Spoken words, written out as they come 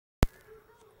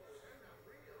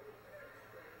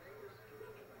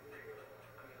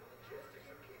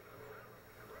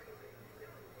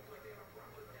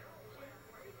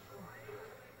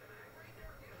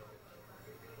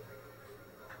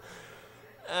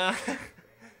Uh,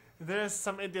 there's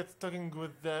some idiot talking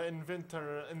with the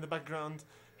inventor in the background.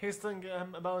 He's telling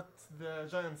about the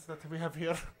giants that we have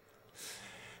here.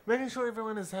 Making sure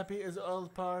everyone is happy is all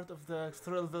part of the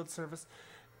ThrillVille service.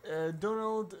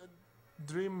 Donald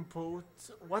Dreamboat,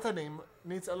 what a name,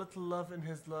 needs a little love in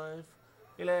his life,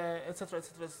 etc.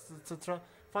 etc. etc.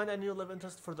 Find a new love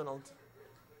interest for Donald.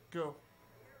 Go.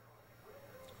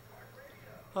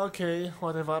 Okay,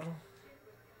 whatever.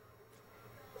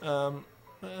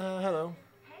 Hello.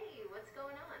 Hey, what's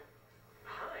going on?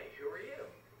 Hi, who are you?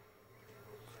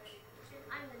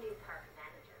 I'm the new park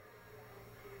manager.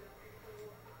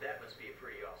 That must be a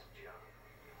pretty awesome job.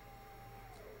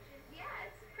 Yeah,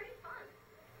 it's pretty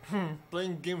fun.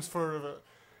 Playing games for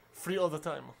free all the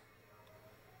time.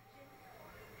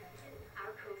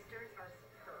 Our coasters are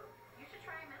superb. You should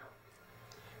try them out.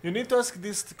 You need to ask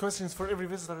these questions for every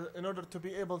visitor in order to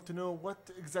be able to know what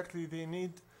exactly they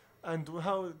need and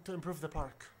how to improve the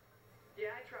park. Yeah,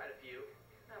 I tried a few.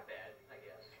 Not bad, I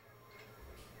guess.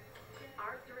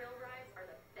 Our thrill rides are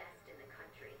the best in the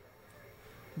country.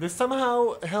 They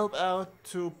somehow help out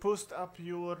to boost up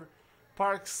your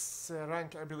park's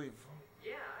rank, I believe.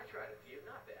 Yeah, I tried a few.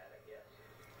 Not bad, I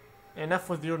guess. Enough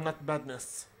with your not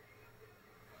badness.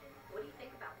 What do you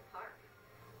think about the park?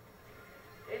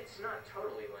 It's not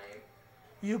totally lame.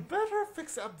 You better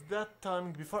fix up that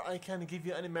timing before I can give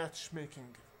you any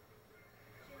matchmaking.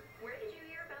 Where did you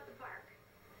hear about the park?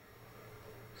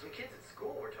 Some kids at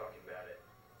school were talking about it.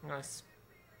 Nice.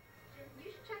 You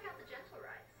should check out the gentle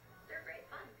rides. They're great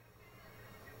fun.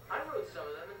 I rode some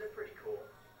of them and they're pretty cool.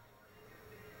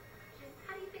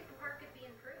 How do you think the park could be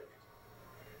improved?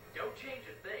 Don't change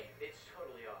a thing. It's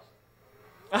totally awesome.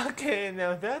 Okay,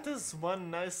 now that is one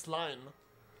nice line.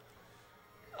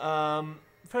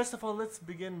 First of all, let's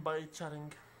begin by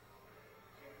chatting.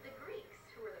 The Greeks,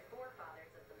 who were the forefathers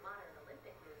of the modern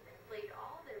Olympic movement, played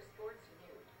all their sports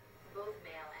nude, both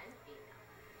male and female.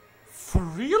 For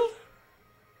real?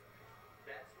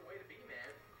 That's the way to be,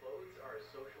 man. Clothes are a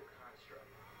social construct.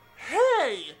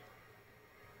 Hey!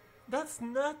 That's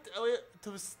not a way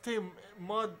to stay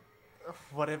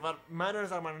whatever.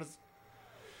 Manners are manners.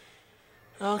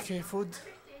 Okay, food.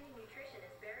 Understanding nutrition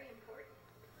is very important.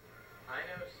 I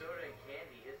know soda and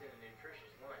candy isn't a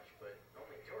nutritious lunch, but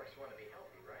only tourists want to be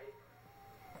healthy, right?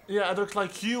 Yeah, I look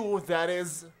like you, that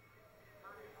is.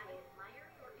 I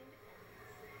admire your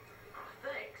independence. Oh,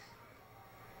 thanks.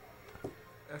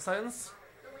 Science?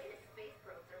 The latest space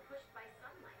probes are pushed by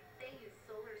sunlight. They use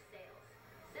solar sails,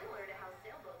 similar to how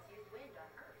sailboats use wind on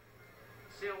Earth.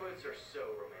 Sailboats are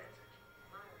so romantic.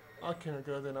 Okay,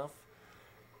 good enough.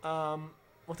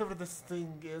 Whatever this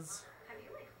thing is. Have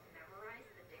you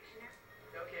memorized the dictionary?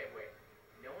 Okay, wait.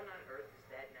 No one on Earth is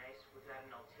that nice without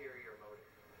an ulterior motive.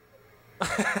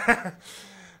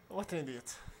 What an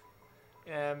idiot.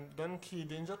 Donkey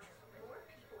danger? More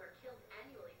people are killed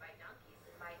annually by donkeys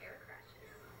than by air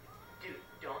crashes. Dude,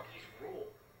 donkeys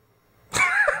rule.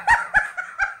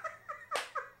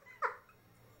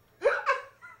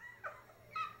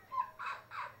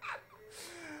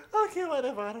 Okay,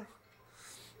 whatever.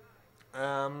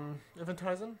 Event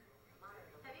Horizon?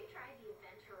 Have you tried the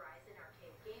Event Horizon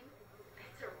arcade game?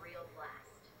 It's a real blast.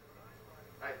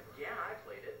 Yeah, I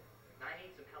played it. I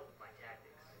need some help with my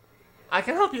tactics. I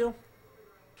can help you.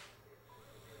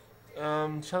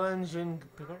 Challenging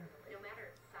paper? No matter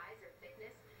its size or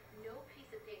thickness, no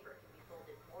piece of paper can be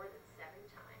folded more than 7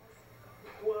 times.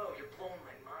 Whoa, you're blowing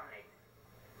my mind.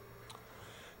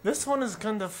 This one is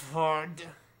kind of hard.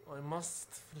 I must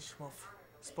finish him off.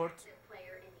 Sport? Active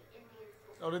player in the Indian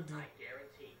sport. Already. I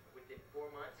guarantee, within 4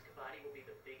 months, kabaddi will be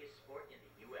the biggest sport in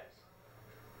the U.S.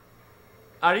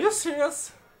 Are you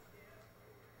serious?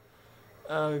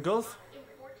 Golf? In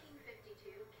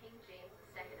 1452, King James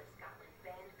II of Scotland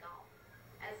banned golf,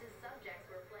 as his subjects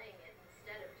were playing it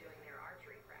instead of doing their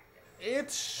archery practice.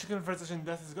 Each conversation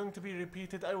that is going to be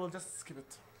repeated, I will just skip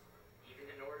it. Even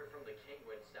an order from the king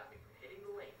wouldn't stop me from hitting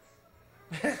the links.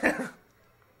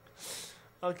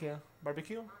 Okay,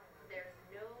 barbecue? There's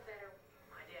no better.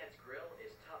 My dad's grill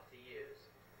is tough to use.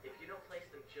 If you don't place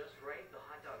them just right, the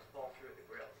hot dogs fall through the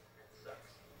grill. That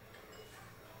sucks.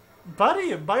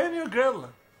 Buddy, buy a new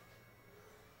grill.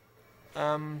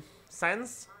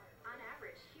 Science? On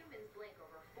average, humans blink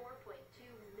over 4.2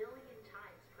 million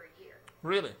times per year.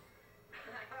 Really?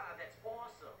 That's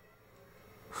awesome.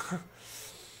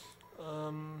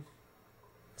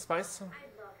 Spice? I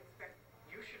love experimenting.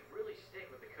 You should really stick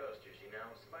with the coasters, you know?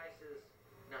 Spices,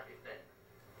 not your thing.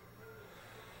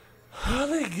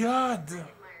 Holy God! I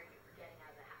admire you for getting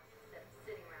out of the house instead of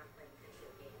sitting around playing video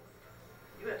games.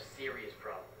 You have serious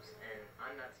problems, and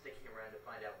I'm not sticking around to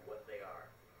find out what they are.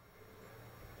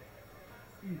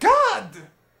 God!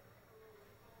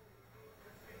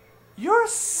 You're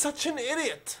such an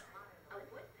idiot. A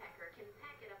woodpecker can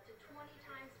pack it up to 20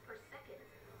 times per second.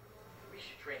 We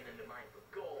should train them to mine for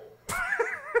gold.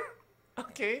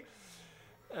 Okay.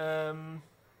 The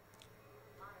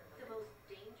most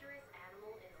dangerous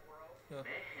animal in the world. Yeah.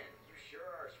 Man, you sure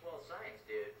are a swell science,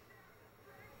 dude.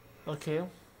 Okay.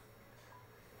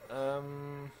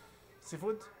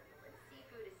 Seafood?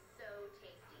 Seafood is so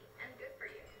tasty and good for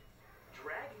you.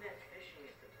 Dragnet fishing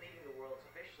is depleting the world's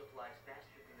fish supplies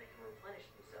faster than they can replenish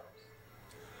themselves.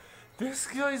 This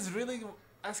guy is really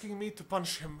asking me to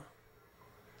punch him.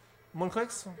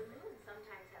 Moonquakes? The moon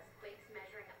sometimes has quakes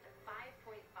measuring up to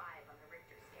 5.5 on the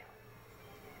Richter scale.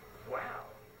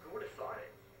 Wow, who would have thought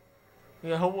it?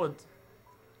 Yeah, who would?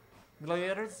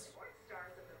 Gladiators? Sports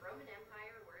stars of the Roman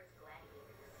Empire were its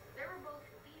gladiators. There were both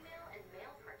female and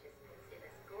male participants in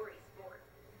this gory sport,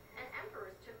 and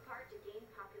emperors took part to gain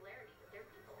popularity with their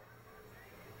people.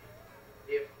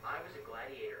 If I was a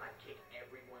gladiator, I'd kick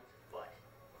everyone's butt.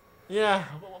 Yeah,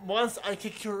 once I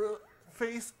kick your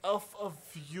face off of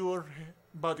your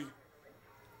body.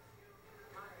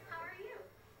 How are you?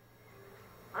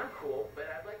 I'm cool, but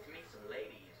I'd like to meet some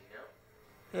ladies, you know?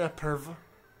 Yeah, perv.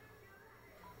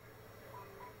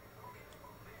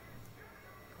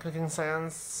 Cooking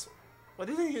science. What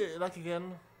did he like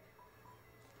again?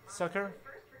 Soccer? The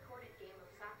first recorded game of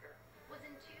soccer was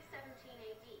in 217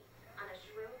 AD on a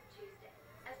Shrove Tuesday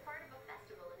as part of a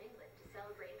festival in England to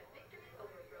celebrate a victory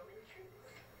over Roman troops.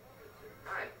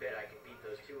 I bet I could beat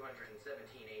those 217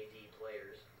 AD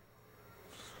players.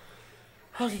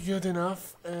 Okay, good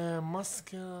enough. Muscle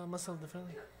defense. Excellent muscle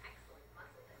definition.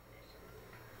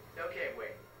 Okay,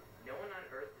 wait. No one on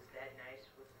Earth is that nice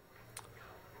with...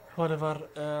 Whatever.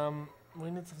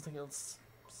 We need something else.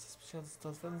 Special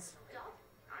dolphins.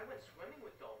 I went swimming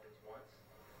with dolphins once.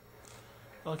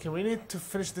 Okay, we need to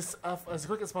finish this off as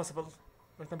quick as possible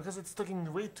right now because it's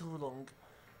taking way too long.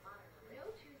 No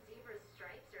two zebra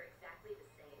stripes are exactly the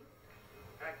same.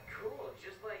 Cool,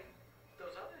 just like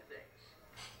those other things.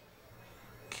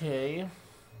 Okay.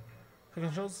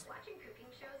 Cooking shows? Watching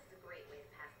cooking shows is a great way to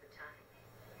pass the time.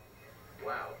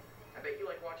 Wow, I bet you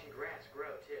like watching grass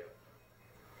grow, too.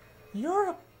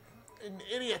 You're an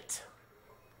idiot.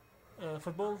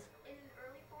 Football? In an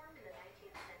early form in the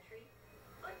 19th century,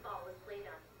 football was played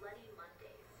on Bloody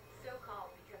Mondays, so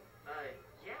called because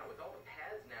Yeah, with all the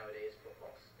pads nowadays,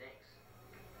 football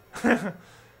stinks.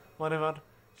 Whatever.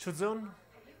 Shoot zone?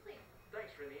 have you played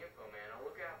Thanks for the info, man. I'll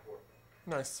look out for it.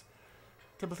 Nice.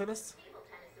 Table tennis? table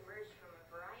tennis emerged from a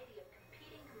variety of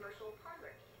competing commercial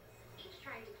parlor games, each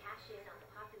trying to cash in on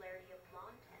the popularity of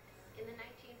lawn tennis in the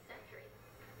 19th century.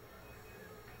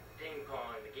 Ping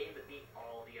pong, the game that beat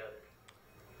all the others.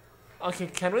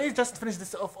 Okay, can we just finish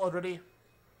this off already?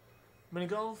 Mini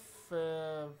golf?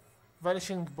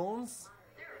 Vanishing bones?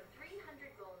 There are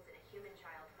 300 bones in a human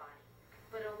child's body,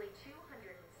 but only 206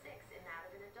 in that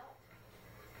of an adult.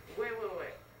 Wait.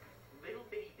 Little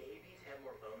bitty babies have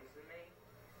more bones than me?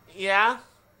 Yeah.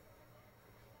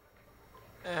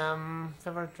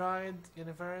 Favorite ride?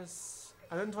 Universe?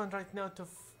 I don't want right now to.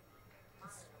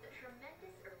 The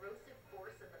tremendous erosive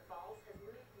force of the falls has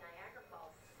moved Niagara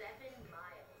Falls 7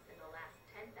 miles in the last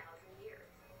 10,000 years.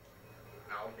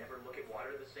 I'll never look at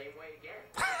water the same way again.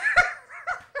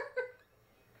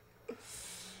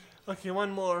 Okay,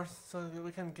 one more so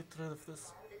we can get rid of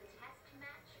this. The test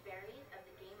match variant of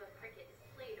the game of cricket is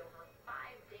played over 5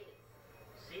 days.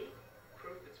 See?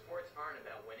 Proof that sports aren't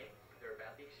about winning, they're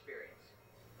about the experience.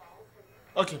 Falls have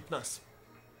Okay, nice.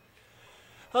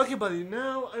 Okay, buddy,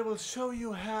 now I will show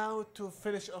you how to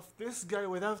finish off this guy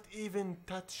without even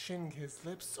touching his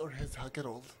lips or his hug at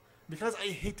all. Because I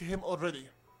hate him already.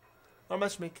 Or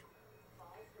matchmake.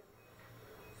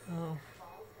 Oh.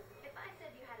 If I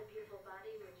said you had a beautiful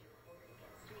body, would you hold it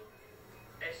against me?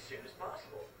 As soon as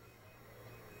possible.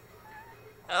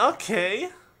 Okay.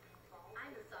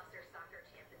 I'm the saucer soccer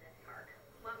champ in this park.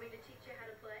 Want me to teach you how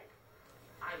to play?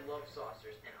 I love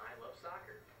saucers and I love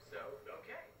soccer, so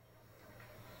okay.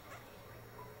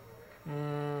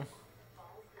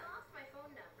 Falls. I lost my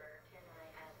phone number. Can I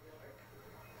have yours?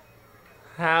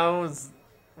 How's...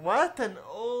 What an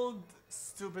old,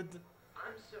 stupid...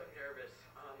 I'm so nervous.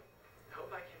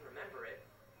 Hope I can remember it.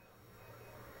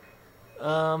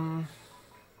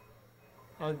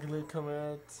 Ugly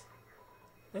comment.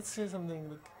 Let's say something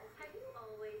like... Have you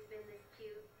always been this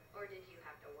cute, or did you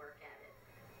have to work at it?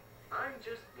 I'm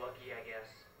just lucky, I guess.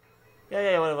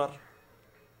 Yeah, whatever.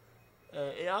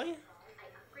 AI? I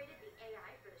upgraded the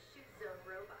AI for the shoot zone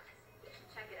robots. You should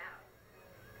check it out.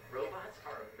 Robots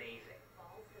are amazing.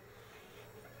 Falls.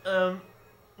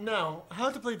 Now, how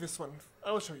to play this one?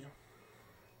 I will show you.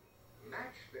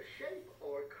 Match the shape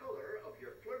or color of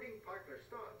your flirting partner's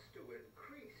thoughts to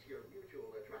increase your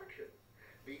mutual attraction.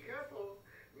 Be careful.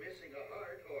 Missing a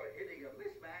heart or hitting a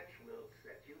mismatch will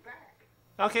set you back.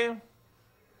 Okay.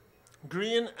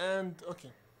 Green and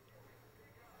okay.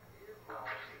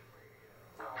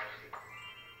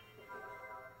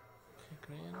 Okay,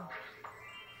 green.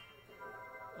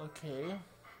 Okay.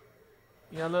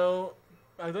 Yellow.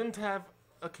 I don't have.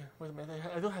 Okay, wait a minute.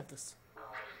 I don't have this.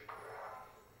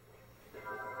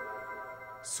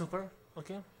 Super.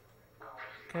 Okay.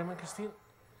 Come on, Christine.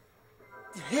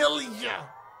 Hell yeah!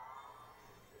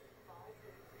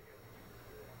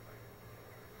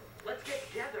 Let's get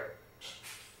together.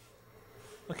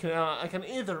 Okay, I can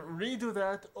either redo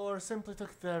that or simply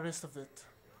take the rest of it.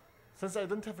 Since I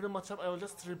don't have very much up, I will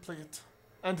just replay it.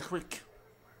 And quick.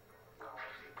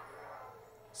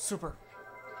 Super.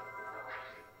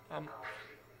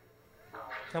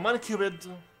 Come on, Cupid.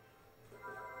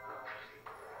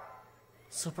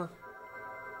 Super.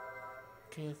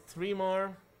 Okay, 3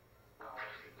 more.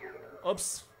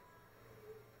 Oops.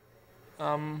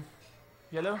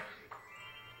 Yellow.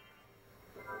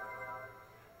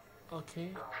 Okay.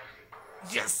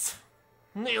 Yes!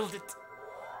 Nailed it!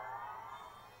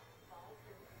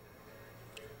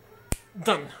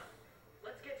 Done.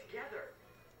 Let's get together.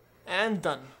 And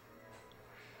done.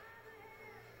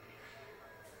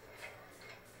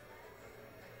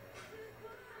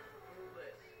 Where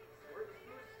the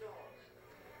food stalls.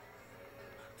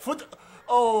 Food.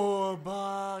 Oh,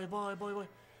 bye.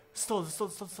 Stalls.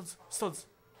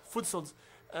 Food stalls.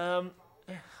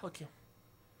 Okay.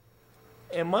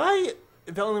 Am I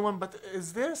the only one? But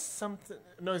is there something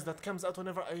noise that comes out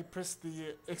whenever I press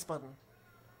the X button?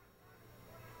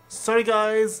 Sorry,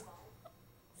 guys.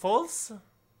 False.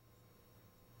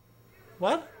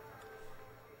 What?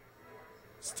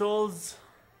 Stalls.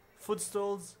 Food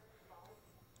stalls.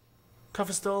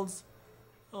 Coffee stalls.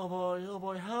 Oh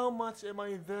boy, how much am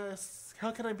I this?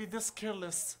 How can I be this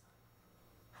careless?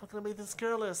 How can I be this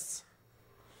careless?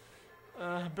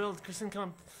 Build, Christine, come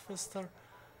on, faster.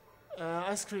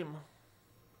 Ice cream.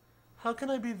 How can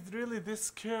I be really this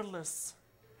careless?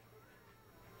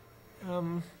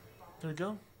 There we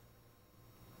go.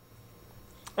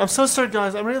 I'm so sorry,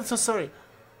 guys, I'm really so sorry.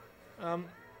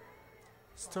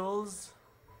 Stalls.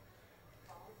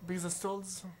 Pizza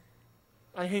stalls.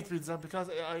 I hate pizza because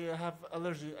I have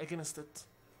allergy against it.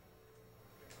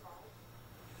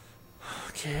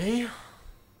 Okay.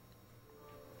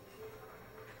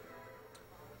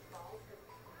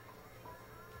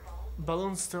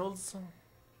 Balloon stalls.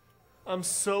 I'm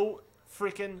so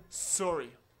freaking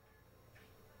sorry.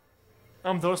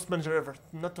 I'm the worst manager ever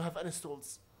not to have any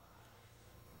stalls.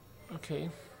 Okay.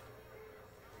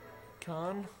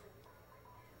 Can.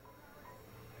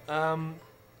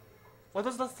 What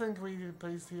is that thing we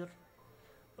placed here?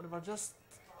 Whatever, just...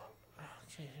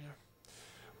 Okay, here.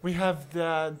 We have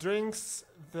the drinks,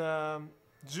 the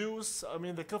juice, I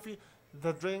mean the coffee,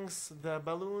 the drinks, the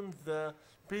balloon, the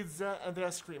pizza, and the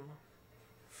ice cream.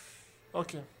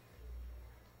 Okay.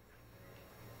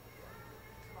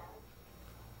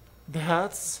 The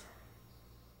hats.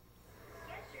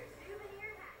 Get your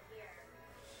souvenir hat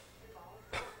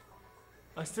here.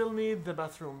 I still need the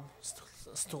bathroom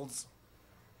stalls.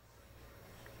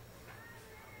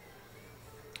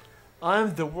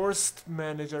 I'm the worst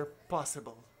manager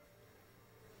possible.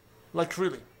 Like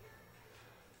really.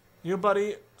 You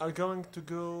buddy are going to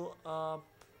go up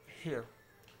here.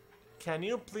 Can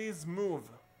you please move?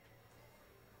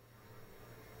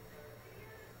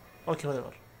 Okay,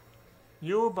 whatever.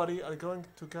 You buddy are going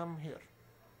to come here.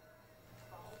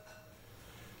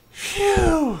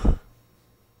 Phew!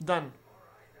 Done.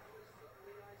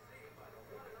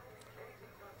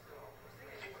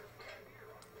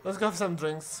 Let's go have some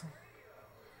drinks.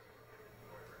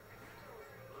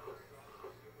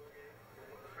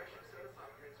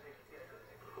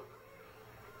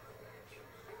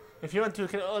 If you want to, you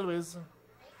can always. Hey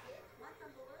kids, want some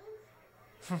balloons?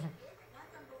 Want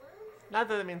some balloons?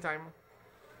 Not in the meantime.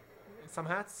 Some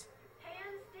hats.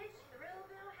 Hand-stitched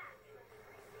ThrillVille hats.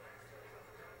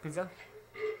 Pizza.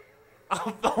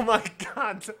 Oh my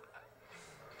god.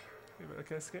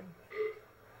 Okay, skip.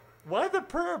 Why the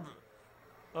perb?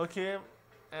 Okay.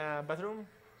 Bathroom.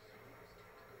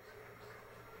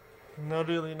 No,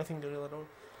 really, nothing real at all.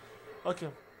 Okay.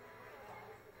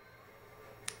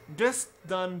 Guest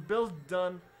done, build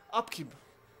done, upkeep.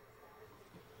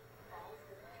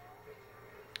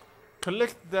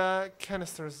 Collect the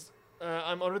canisters.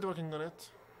 I'm already working on it.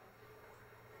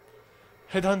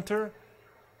 Headhunter.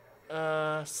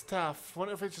 Staff. One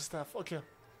of each staff. Okay.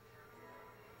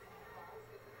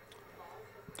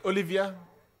 Olivia.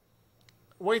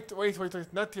 Wait.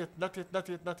 Not yet.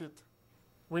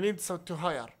 We need to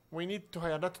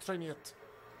hire. Not to train yet.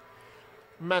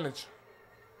 Manage.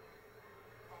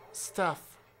 Staff.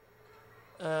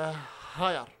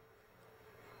 Hire.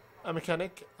 A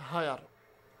mechanic. Hire.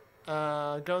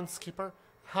 Groundskeeper.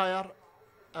 Hire.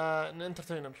 An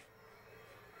entertainer.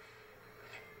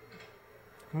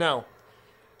 Now.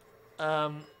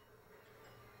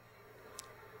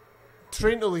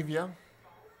 Train Olivia.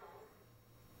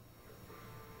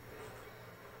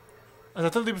 As I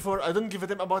told you before, I don't give a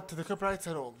damn about the copyrights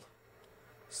at all.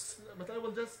 But I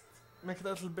will just make it a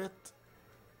little bit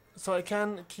so I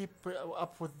can keep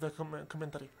up with the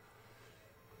commentary.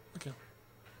 Okay.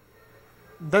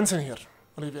 Dancing here,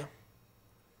 Olivia.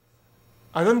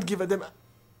 I don't give a damn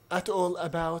at all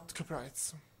about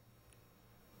copyrights.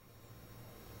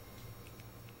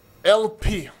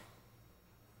 LP.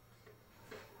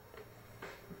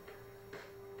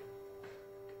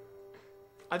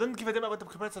 I don't give a damn about the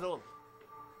copyrights at all.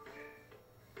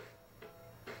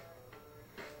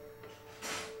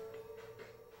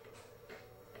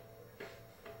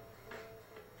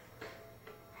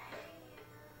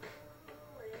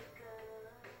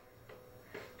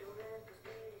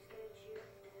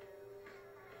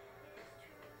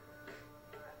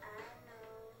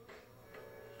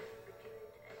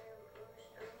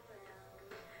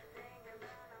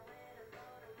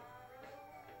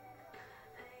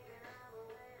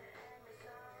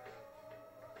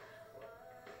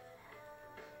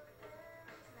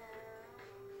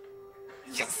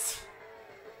 Yes!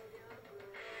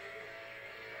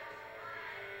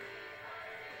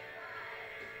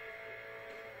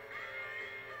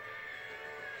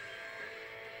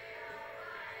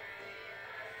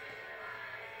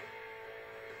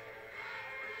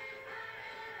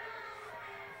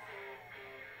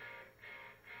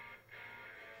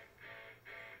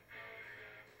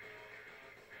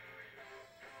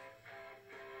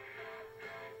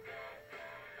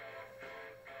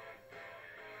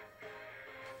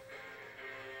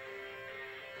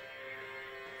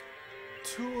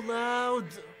 Too loud.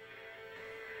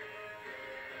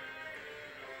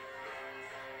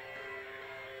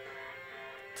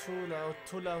 Too loud.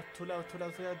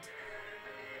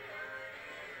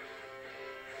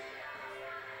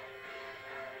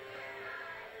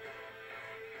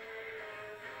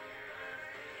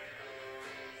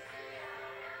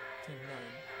 Ten, 9,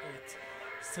 8,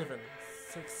 7,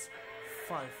 6, 5,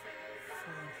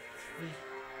 4, 3.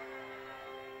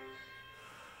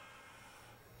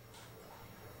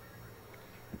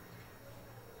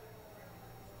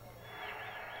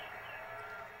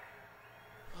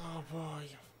 Oh boy.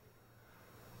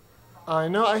 I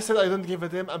know I said I don't give a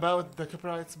damn about the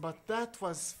copyrights, but that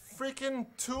was freaking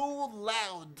too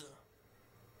loud.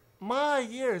 My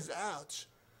ears, ouch.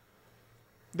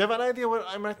 Do you have an idea where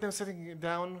I'm right now sitting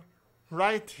down?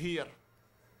 Right here.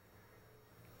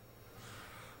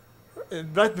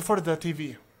 Right before the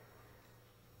TV.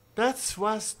 That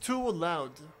was too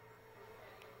loud.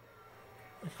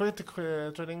 Quit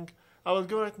training. I will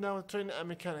go right now train a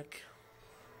mechanic.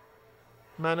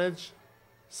 Manage.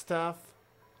 Staff.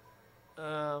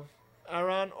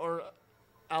 Aaron or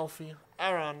Alfie?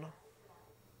 Aaron.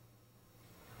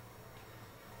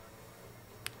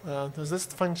 Does this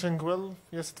function well?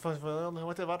 Yes, it functions well.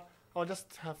 Whatever. I'll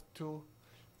just have to.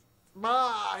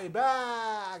 My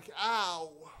back!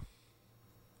 Ow!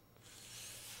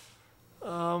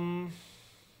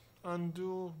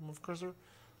 Undo. Move cursor.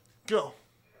 Go!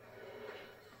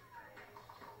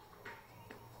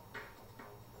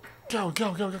 Go!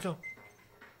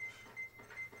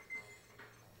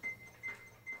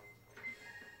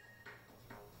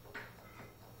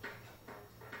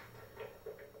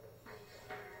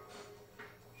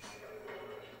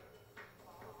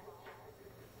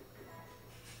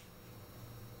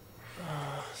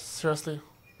 Seriously,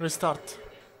 restart.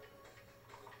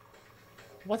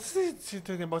 What is he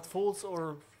talking about? False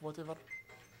or whatever?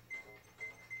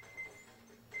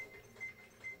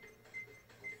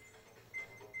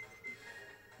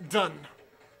 Done.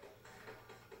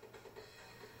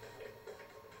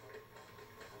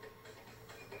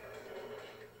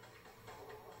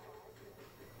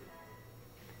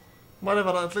 Whatever,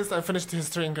 at least I finished his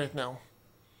string right now.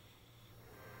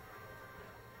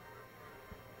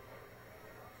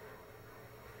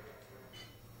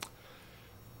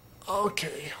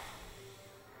 Okay.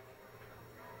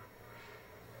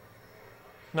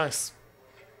 Nice.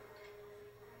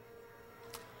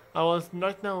 I will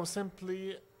right now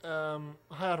simply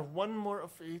hire one more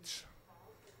of each.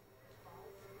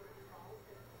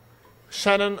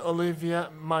 Shannon,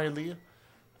 Olivia, Miley,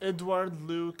 Edward,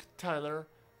 Luke, Tyler,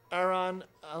 Aaron,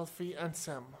 Alfie, and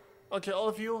Sam. Okay, all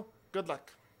of you, good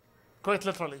luck. Quite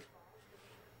literally.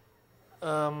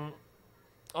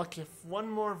 Okay, one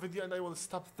more video and I will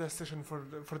stop the session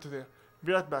for today.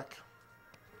 Be right back.